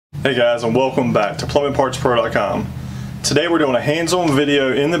Hey guys, and welcome back to PlumbingPartsPro.com. Today we're doing a hands-on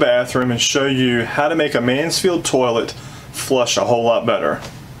video in the bathroom and show you how to make a Mansfield toilet flush a whole lot better.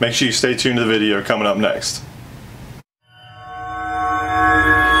 Make sure you stay tuned to the video coming up next.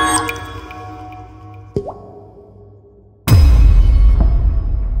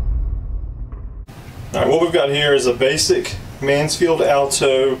 Alright, what we've got here is a basic Mansfield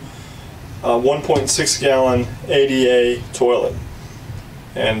Alto 1.6 gallon ADA toilet.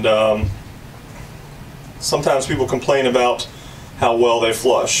 And sometimes people complain about how well they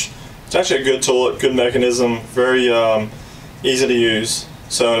flush. It's actually a good toilet, good mechanism, very easy to use.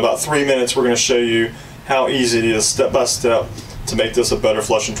 So in about 3 minutes we're going to show you how easy it is step by step to make this a better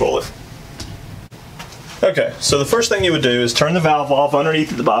flushing toilet. Okay, so the first thing you would do is turn the valve off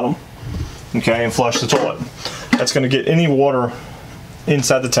underneath at the bottom, okay, and flush the toilet. That's going to get any water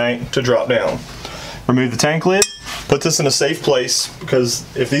inside the tank to drop down. Remove the tank lid. Put this in a safe place, because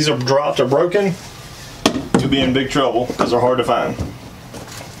if these are dropped or broken, you'll be in big trouble because they're hard to find.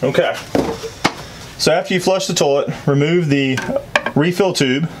 Okay, so after you flush the toilet, remove the refill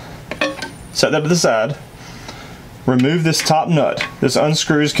tube, set that to the side, remove this top nut. This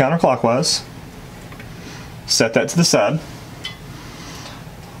unscrews counterclockwise, set that to the side,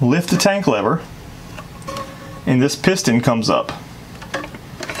 lift the tank lever, and this piston comes up,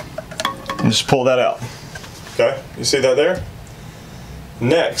 and just pull that out. Okay, you see that there?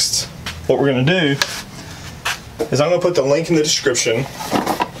 Next, what we're going to do is I'm going to put the link in the description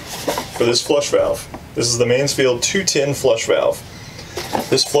for this flush valve. This is the Mansfield 210 flush valve.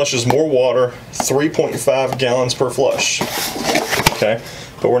 This flushes more water, 3.5 gallons per flush. Okay,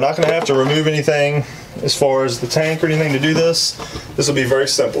 but we're not going to have to remove anything as far as the tank or anything to do this. This will be very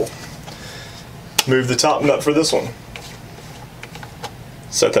simple. Move the top nut for this one.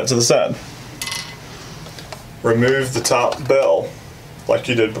 Set that to the side. Remove the top bell like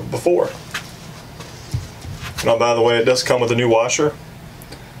you did before. Now, by the way, it does come with a new washer,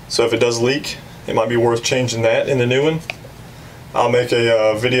 so if it does leak, it might be worth changing that in the new one. I'll make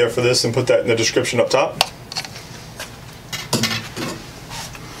a video for this and put that in the description up top.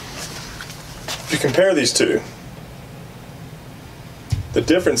 If you compare these two, the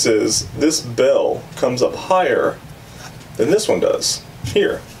difference is this bell comes up higher than this one does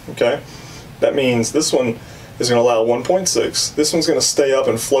here. Okay, that means this one is going to allow 1.6. This one's going to stay up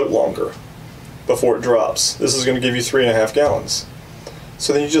and float longer before it drops. This is going to give you 3.5 gallons.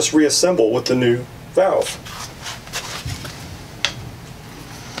 So then you just reassemble with the new valve.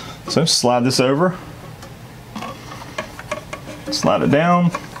 So slide this over, slide it down,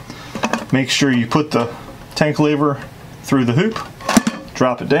 make sure you put the tank lever through the hoop,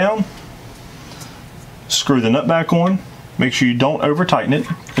 drop it down, screw the nut back on, make sure you don't over tighten it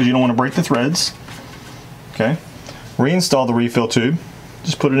because you don't want to break the threads. Okay, reinstall the refill tube,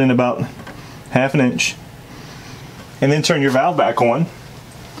 just put it in about 1/2 inch, and then turn your valve back on.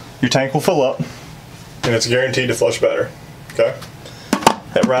 Your tank will fill up, and it's guaranteed to flush better. Okay,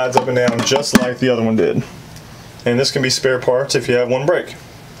 that rides up and down just like the other one did, and this can be spare parts if you have one break.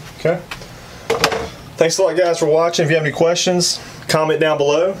 Okay, thanks a lot guys for watching. If you have any questions, comment down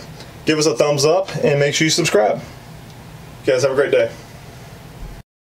below, give us a thumbs up, and make sure you subscribe. You guys have a great day.